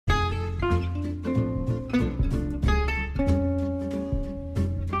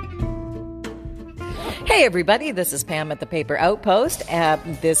Hey everybody, this is Pam at the Paper Outpost.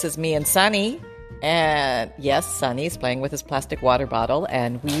 This is me and Sunny. And yes, Sunny's playing with his plastic water bottle.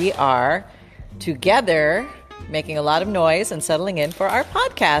 And we are together making a lot of noise and settling in for our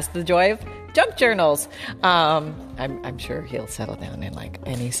podcast, The Joy of Junk Journals. I'm sure he'll settle down in like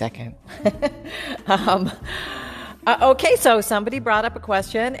any second. Okay, so somebody brought up a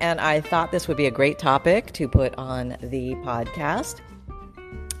question, and I thought this would be a great topic to put on the podcast.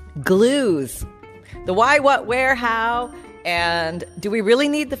 Glues. The why, what, where, how, and do we really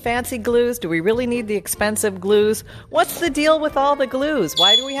need the fancy glues? Do we really need the expensive glues? What's the deal with all the glues?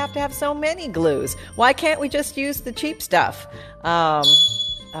 Why do we have to have so many glues? Why can't we just use the cheap stuff?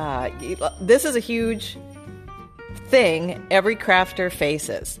 This is a huge thing every crafter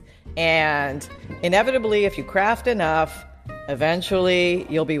faces. And inevitably, if you craft enough, eventually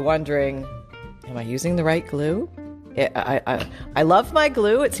you'll be wondering, am I using the right glue? I love my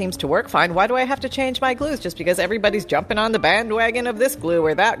glue. It seems to work fine. Why do I have to change my glues just because everybody's jumping on the bandwagon of this glue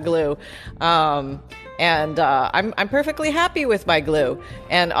or that glue? I'm perfectly happy with my glue.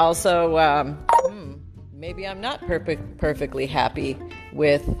 And also, maybe I'm not perfectly happy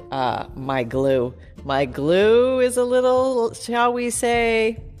with my glue. My glue is a little, shall we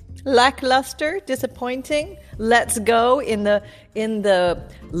say, lackluster, disappointing. Let's go in the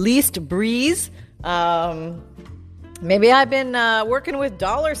least breeze. Maybe I've been working with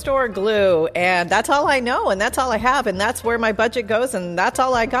dollar store glue, and that's all I know, and that's all I have, and that's where my budget goes, and that's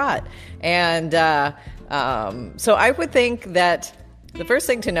all I got. And so I would think that the first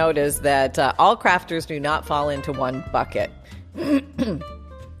thing to note is that all crafters do not fall into one bucket.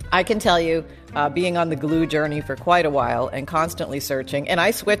 I can tell you, being on the glue journey for quite a while and constantly searching, and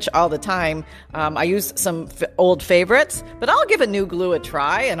I switch all the time. I use some old favorites, but I'll give a new glue a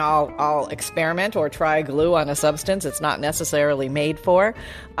try, and I'll experiment or try glue on a substance it's not necessarily made for.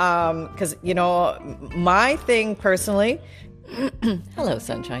 Because, my thing personally... Hello,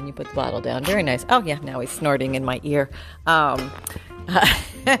 sunshine. You put the bottle down. Very nice. Oh, yeah, now he's snorting in my ear.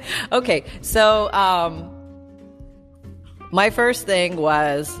 Okay, so... my first thing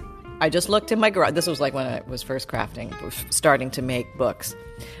was, I just looked in my garage. This was like when I was first crafting, starting to make books.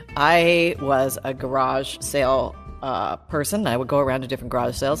 I was a garage sale person. I would go around to different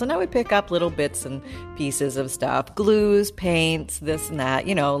garage sales, and I would pick up little bits and pieces of stuff, glues, paints, this and that,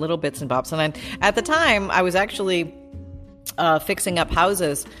 little bits and bobs. And at the time, I was actually fixing up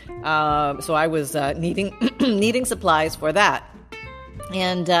houses, so I was needing supplies for that.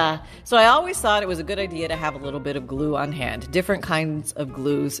 And so I always thought it was a good idea to have a little bit of glue on hand. Different kinds of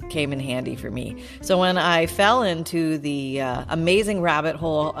glues came in handy for me. So when I fell into the amazing rabbit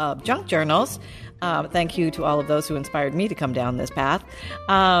hole of junk journals, thank you to all of those who inspired me to come down this path,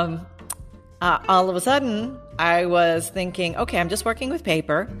 all of a sudden I was thinking, okay, I'm just working with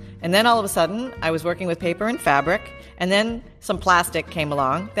paper. And then all of a sudden I was working with paper and fabric. And then some plastic came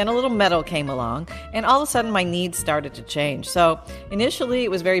along. Then a little metal came along. And all of a sudden my needs started to change. So initially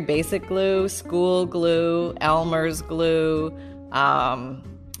it was very basic glue, school glue, Elmer's glue,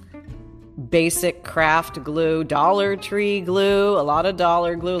 basic craft glue, Dollar Tree glue, a lot of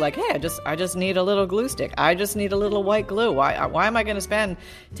dollar glue. Like, hey, I just need a little glue stick. I just need a little white glue. Why am I going to spend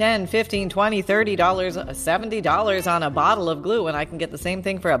 $10, $15, $20, $30, $70 on a bottle of glue when I can get the same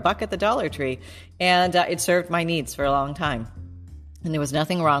thing for $1 at the Dollar Tree? And it served my needs for a long time. And there was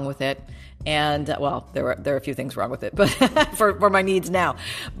nothing wrong with it. And, well, there are a few things wrong with it, but for my needs now.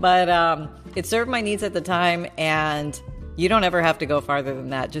 But it served my needs at the time, and you don't ever have to go farther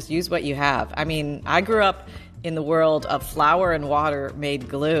than that. Just use what you have. I mean, I grew up in the world of flour and water made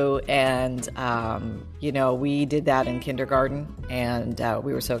glue, and, we did that in kindergarten, and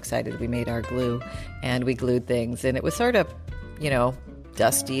we were so excited we made our glue, and we glued things, and it was sort of,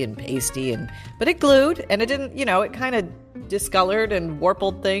 dusty and pasty, but it glued, and it didn't, it kind of discolored and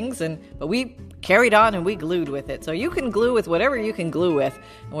warpled things, but we carried on and we glued with it. So you can glue with whatever you can glue with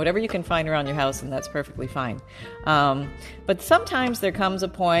and whatever you can find around your house, and that's perfectly fine. But sometimes there comes a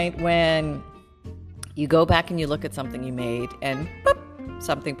point when you go back and you look at something you made and boop,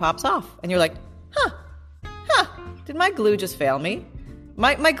 something pops off and you're like, did my glue just fail me?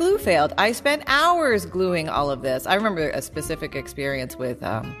 My glue failed. I spent hours gluing all of this. I remember a specific experience with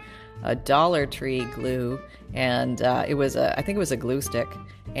a Dollar Tree glue, and I think it was a glue stick.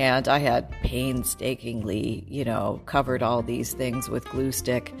 And I had painstakingly, covered all these things with glue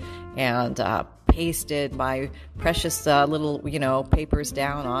stick and pasted my precious little, papers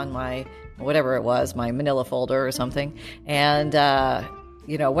down on my, whatever it was, my manila folder or something. And,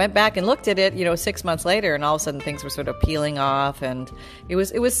 went back and looked at it, 6 months later, and all of a sudden things were sort of peeling off. And it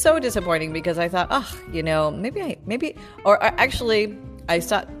was so disappointing because I thought, actually,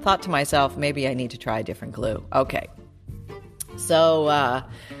 thought to myself, maybe I need to try a different glue. Okay. So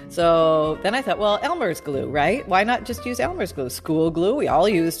then I thought, well, Elmer's glue, right? Why not just use Elmer's glue? School glue. We all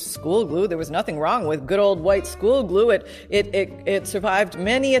used school glue. There was nothing wrong with good old white school glue. It survived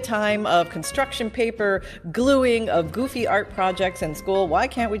many a time of construction paper gluing of goofy art projects in school. Why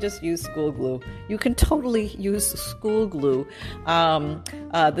can't we just use school glue? You can totally use school glue.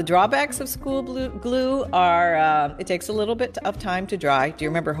 The drawbacks of school glue are it takes a little bit of time to dry. Do you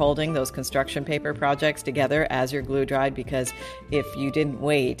remember holding those construction paper projects together as your glue dried? Because if you didn't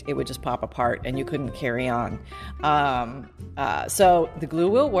wait, it would just pop apart and you couldn't carry on. So the glue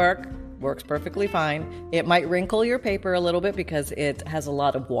will works perfectly fine. It might wrinkle your paper a little bit because it has a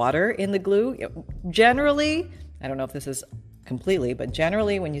lot of water in the glue. Generally, I don't know if this is completely, but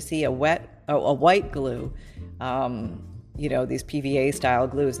generally when you see a white glue, these PVA style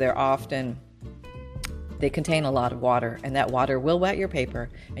glues, they contain a lot of water, and that water will wet your paper,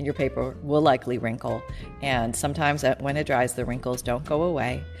 and your paper will likely wrinkle. And sometimes when it dries, the wrinkles don't go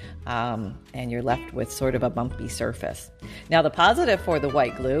away, and you're left with sort of a bumpy surface. Now, the positive for the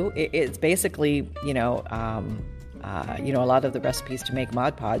white glue, it's basically, a lot of the recipes to make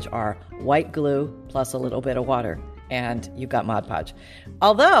Mod Podge are white glue plus a little bit of water, and you've got Mod Podge.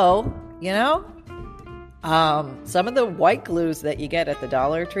 Although, some of the white glues that you get at the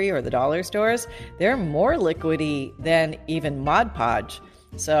Dollar Tree or the dollar stores, they're more liquidy than even Mod Podge.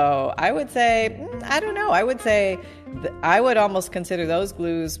 So I would say, I don't know, I would almost consider those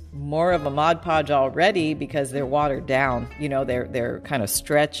glues more of a Mod Podge already because they're watered down. They're kind of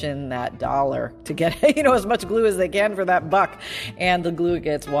stretching that dollar to get, as much glue as they can for that buck. And the glue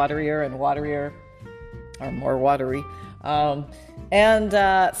gets waterier and waterier, or more watery. So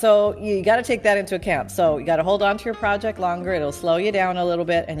you got to take that into account. So you got to hold on to your project longer. It'll slow you down a little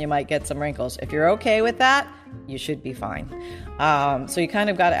bit and you might get some wrinkles. If you're okay with that, you should be fine. So you kind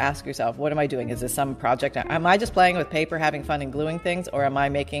of got to ask yourself, what am I doing? Is this some project? Am I just playing with paper, having fun and gluing things? Or am I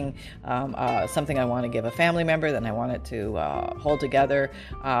making something I want to give a family member, then I want it to hold together?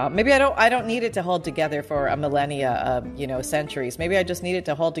 Maybe I don't need it to hold together for a millennia, centuries. Maybe I just need it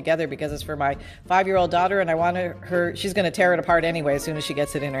to hold together because it's for my 5-year-old daughter and I want she's going to tear it apart anyway as soon as she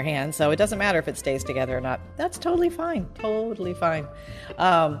gets it in her hand. So it doesn't matter if it stays together or not. That's totally fine. Totally fine.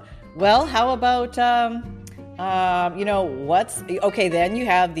 Well, how about... then you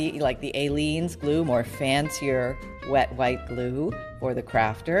have the Aleene's glue, more fancier wet white glue for the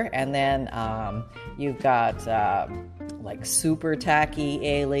crafter. And then you've got super tacky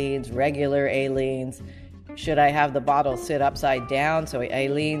Aleene's, regular Aleene's. Should I have the bottle sit upside down? So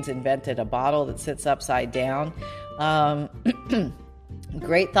Aleene's invented a bottle that sits upside down.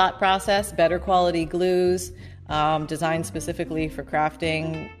 Great thought process, better quality glues. Designed specifically for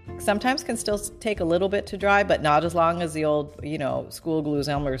crafting, sometimes can still take a little bit to dry, but not as long as the old, school glues,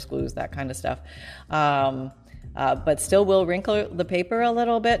 Elmer's glues, that kind of stuff. But still will wrinkle the paper a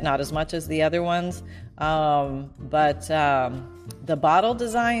little bit, not as much as the other ones. But the bottle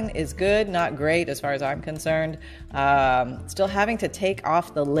design is good, not great as far as I'm concerned. Still having to take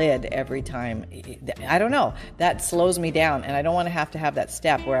off the lid every time. I don't know. That slows me down, and I don't want to have that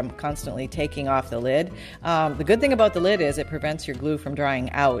step where I'm constantly taking off the lid. The good thing about the lid is it prevents your glue from drying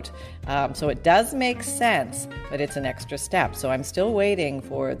out. So it does make sense, but it's an extra step. So I'm still waiting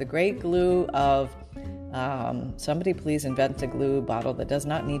for the great glue of somebody please invent a glue bottle that does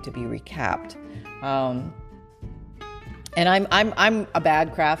not need to be recapped. And I'm a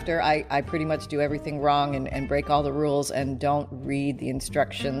bad crafter. I pretty much do everything wrong and break all the rules and don't read the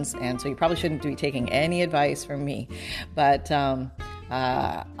instructions. And so you probably shouldn't be taking any advice from me. But I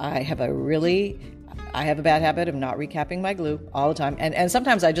have a bad habit of not recapping my glue all the time. And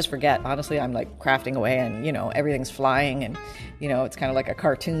sometimes I just forget. Honestly, I'm like crafting away and, everything's flying and, it's kind of like a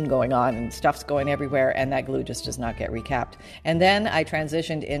cartoon going on and stuff's going everywhere and that glue just does not get recapped. And then I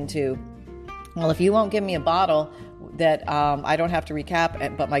transitioned into, well, if you won't give me a bottle that I don't have to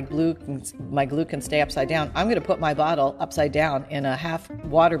recap, but my glue can stay upside down, I'm going to put my bottle upside down in a half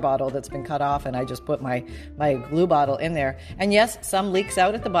water bottle that's been cut off, and I just put my glue bottle in there. And yes, some leaks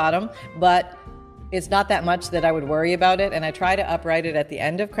out at the bottom, but it's not that much that I would worry about it, and I try to upright it at the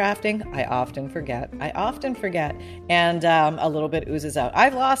end of crafting. I often forget, and a little bit oozes out.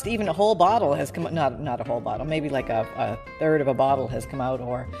 I've lost even a whole bottle has come, not a whole bottle, maybe like a third of a bottle has come out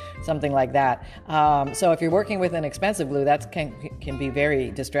or something like that. So if you're working with an expensive glue, that can be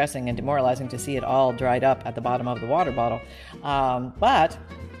very distressing and demoralizing to see it all dried up at the bottom of the water bottle. But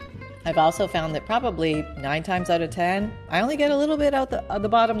I've also found that probably 9 times out of 10, I only get a little bit out the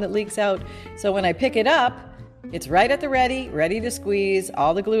bottom that leaks out. So when I pick it up, it's right at the ready to squeeze.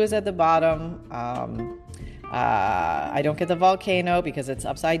 All the glue is at the bottom. I don't get the volcano because it's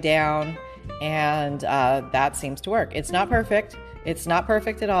upside down, and that seems to work. It's not perfect. It's not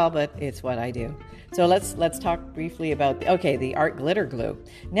perfect at all, but it's what I do. So let's talk briefly about the art glitter glue.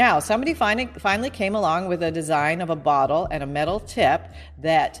 Now, somebody finally came along with a design of a bottle and a metal tip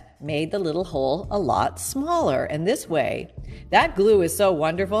that made the little hole a lot smaller. And this way, that glue is so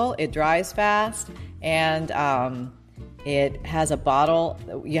wonderful. It dries fast, and it has a bottle.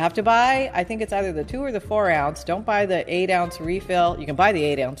 You have to buy, I think it's either the 2 or the 4 ounce. Don't buy the 8 ounce refill. You can buy the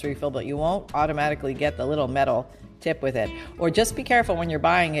 8 ounce refill, but you won't automatically get the little metal tip with it. Or just be careful when you're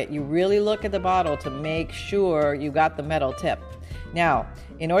buying it. You really look at the bottle to make sure you got the metal tip. Now,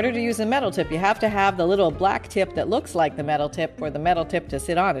 in order to use the metal tip, you have to have the little black tip that looks like the metal tip for the metal tip to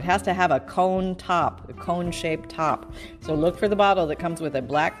sit on. It has to have a cone top, a cone-shaped top. So look for the bottle that comes with a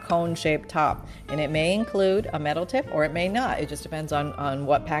black cone-shaped top. And it may include a metal tip or it may not. It just depends on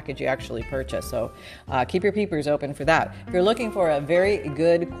what package you actually purchase. So keep your peepers open for that. If you're looking for a very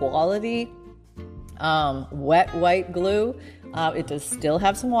good quality wet white glue, it does still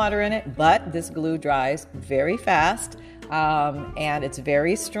have some water in it, but this glue dries very fast. And it's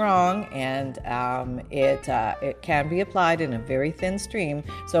very strong, and it can be applied in a very thin stream.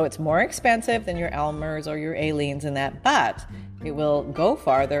 So it's more expensive than your Elmer's or your Aleene's and that, but it will go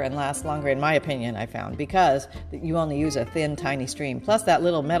farther and last longer, in my opinion, I found, because you only use a thin, tiny stream. Plus, that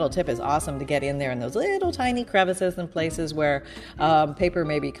little metal tip is awesome to get in there in those little tiny crevices and places where paper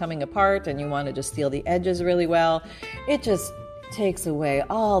may be coming apart and you want to just seal the edges really well. It just takes away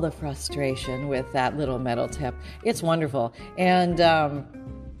all the frustration with that little metal tip. It's wonderful. And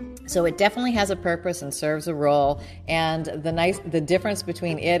so it definitely has a purpose and serves a role. And the difference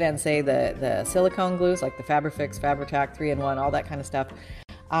between it and, say, the silicone glues like the Fabrifix, Fabri-Tac, 3-in-1, all that kind of stuff,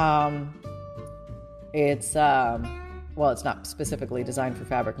 it's not specifically designed for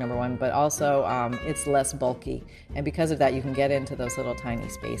fabric, number one, but also it's less bulky. And because of that, you can get into those little tiny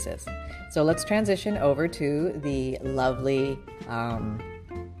spaces. So let's transition over to the lovely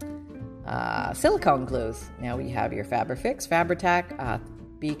silicone glues. Now we have your Fabrifix, Fabri-Tac,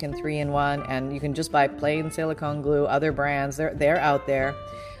 Beacon 3-in-1, and you can just buy plain silicone glue. Other brands, they're out there.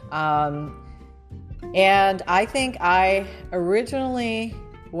 And I think I originally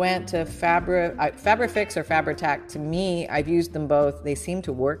went to Fabrifix or Fabri-Tac. To me, I've used them both. They seem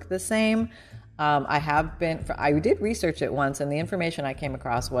to work the same. I did research it once, and the information I came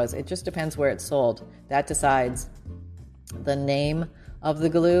across was it just depends where it's sold. That decides the name of the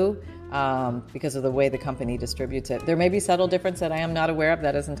glue. Because of the way the company distributes it. There may be subtle difference that I am not aware of.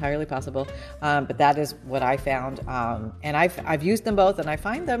 That is entirely possible. But that is what I found. And I've used them both, and I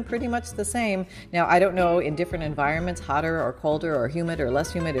find them pretty much the same. Now, I don't know in different environments, hotter or colder or humid or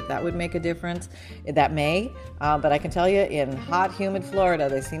less humid, if that would make a difference. That may. But I can tell you in hot, humid Florida,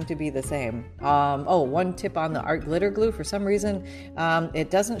 they seem to be the same. One tip on the art glitter glue. For some reason, it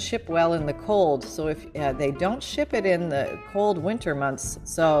doesn't ship well in the cold. So if they don't ship it in the cold winter months,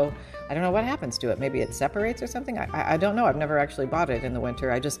 so I don't know what happens to it. Maybe it separates or something. I don't know. I've never actually bought it in the winter.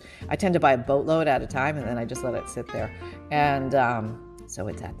 I tend to buy a boatload at a time, and then I just let it sit there. And so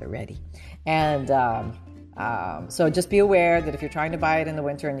it's at the ready. And so just be aware that if you're trying to buy it in the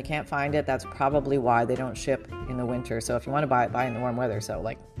winter and you can't find it, that's probably why they don't ship in the winter. So if you want to buy it, buy in the warm weather. So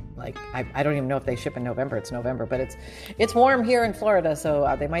I don't even know if they ship in November. It's November, but it's warm here in Florida,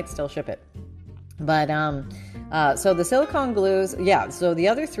 so they might still ship it. But so the silicone glues, so the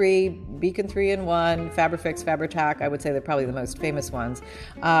other three, Beacon 3-in-1, Fabrifix, Fabri-Tac, I would say they're probably the most famous ones.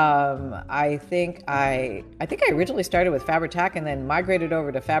 I think I originally started with Fabri-Tac and then migrated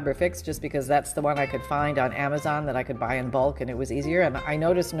over to Fabrifix just because that's the one I could find on Amazon that I could buy in bulk and it was easier, and I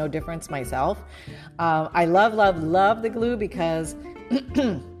noticed no difference myself. I love the glue because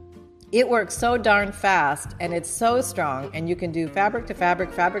it works so darn fast, and it's so strong, and you can do fabric to fabric,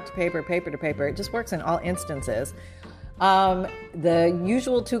 fabric to paper, paper to paper. It just works in all instances. The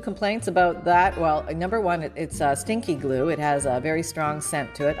usual two complaints about that, well, number one, it's stinky glue. It has a very strong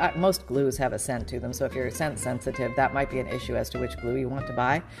scent to it. Most glues have a scent to them, so if you're scent sensitive, that might be an issue as to which glue you want to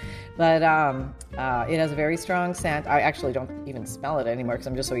buy. But it has a very strong scent. I actually don't even smell it anymore because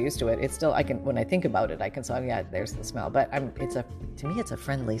I'm just so used to it. It's still, when I think about it, I can say, yeah, there's the smell. But to me, it's a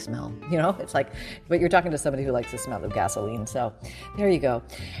friendly smell. It's like, but you're talking to somebody who likes the smell of gasoline. So there you go.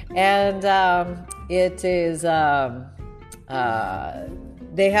 And it is.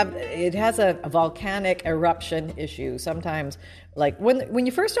 It has a volcanic eruption issue sometimes. Like when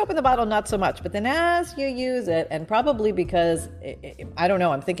you first open the bottle, not so much, but then as you use it, and probably because, I don't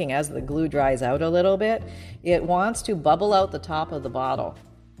know, I'm thinking as the glue dries out a little bit, it wants to bubble out the top of the bottle.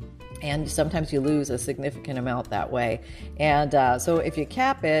 And sometimes you lose a significant amount that way. And so if you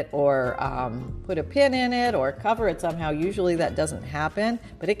cap it or put a pin in it or cover it somehow, usually that doesn't happen,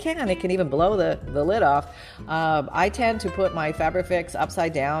 but it can even blow the lid off. I tend to put my Fabrifix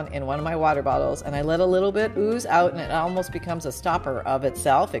upside down in one of my water bottles, and I let a little bit ooze out, and it almost becomes a stopper of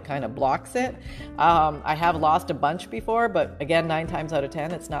itself. It kind of blocks it. I have lost a bunch before, but again, 9 times out of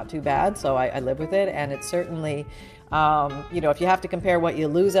 10, it's not too bad. So I live with it, and it's certainly... if you have to compare what you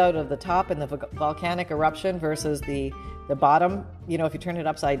lose out of the top in the volcanic eruption versus the bottom, if you turn it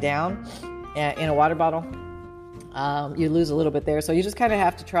upside down in a water bottle, you lose a little bit there. So you just kind of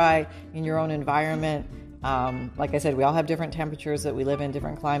have to try in your own environment. Like I said, we all have different temperatures that we live in,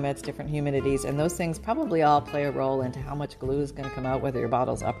 different climates, different humidities, and those things probably all play a role into how much glue is going to come out, whether your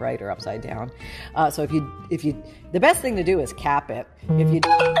bottle's upright or upside down. So if you, the best thing to do is cap it. If you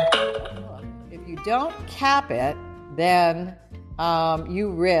don't cap it, then you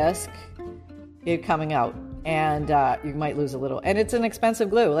risk it coming out, and you might lose a little. And it's an expensive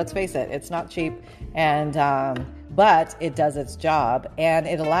glue, let's face it. It's not cheap, and but it does its job, and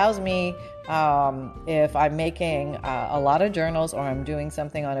it allows me, if I'm making a lot of journals or I'm doing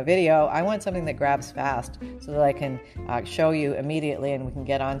something on a video, I want something that grabs fast so that I can show you immediately and we can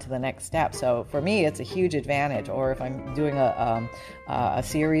get on to the next step. So for me, it's a huge advantage. Or if I'm doing a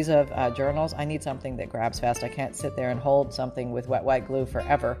series of journals, I need something that grabs fast. I can't sit there and hold something with wet white glue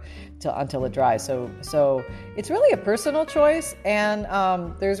forever until it dries. So it's really a personal choice, and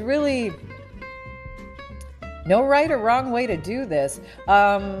there's really no right or wrong way to do this.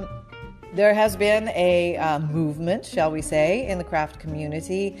 There has been a movement, shall we say, in the craft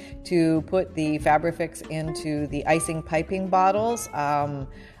community to put the Fabrifix into the icing piping bottles.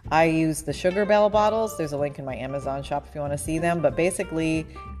 I use the Sugar Bell bottles. There's a link in my Amazon shop if you want to see them. But basically,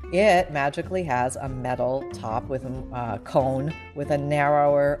 it magically has a metal top with a cone with a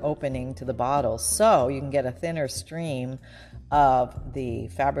narrower opening to the bottle. So you can get a thinner stream of the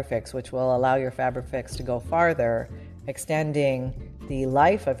Fabrifix, which will allow your Fabrifix to go farther, extending the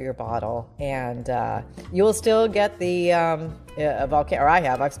life of your bottle. And you will still get the volcano, or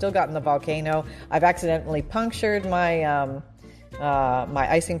I've still gotten the volcano. I've accidentally punctured my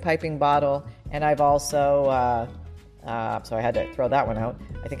my icing piping bottle, and I've also so I had to throw that one out.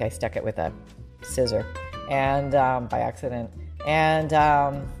 I think I stuck it with a scissor and by accident. And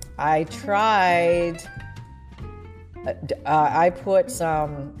I tried I put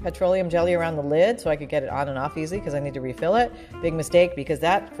some petroleum jelly around the lid so I could get it on and off easily because I need to refill it. Big mistake, because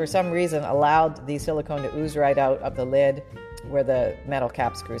that, for some reason, allowed the silicone to ooze right out of the lid where the metal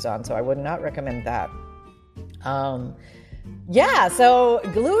cap screws on. So I would not recommend that. So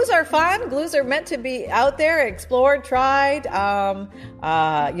glues are fun. Glues are meant to be out there, explored, tried.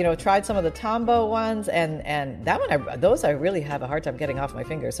 Tried some of the Tombow ones, and that one, those I really have a hard time getting off my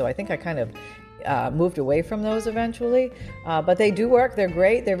fingers. So I think I kind of moved away from those eventually. But they do work. They're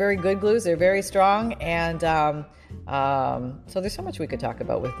great. They're very good glues. They're very strong, and so there's so much we could talk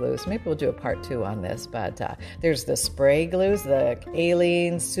about with glues. Maybe we'll do a part 2 on this, but there's the spray glues, the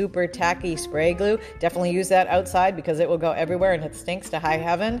Alene super tacky spray glue. Definitely use that outside because it will go everywhere and it stinks to high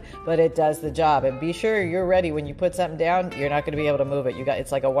heaven, but it does the job. And be sure you're ready when you put something down, you're not going to be able to move it.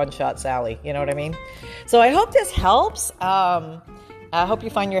 It's like a one-shot Sally, you know what I mean? So I hope this helps. I hope you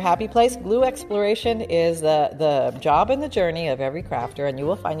find your happy place. Glue exploration is the job and the journey of every crafter, and you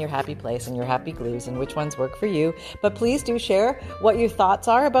will find your happy place and your happy glues and which ones work for you. But please do share what your thoughts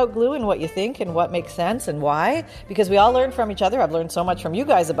are about glue and what you think and what makes sense and why, because we all learn from each other. I've learned so much from you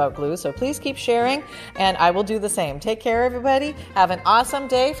guys about glue, so please keep sharing, and I will do the same. Take care, everybody. Have an awesome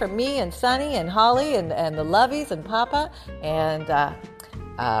day from me and Sunny and Holly and the Lovies and Papa, and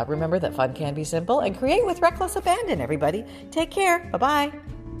remember that fun can be simple, and create with reckless abandon, everybody. Take care. Bye-bye.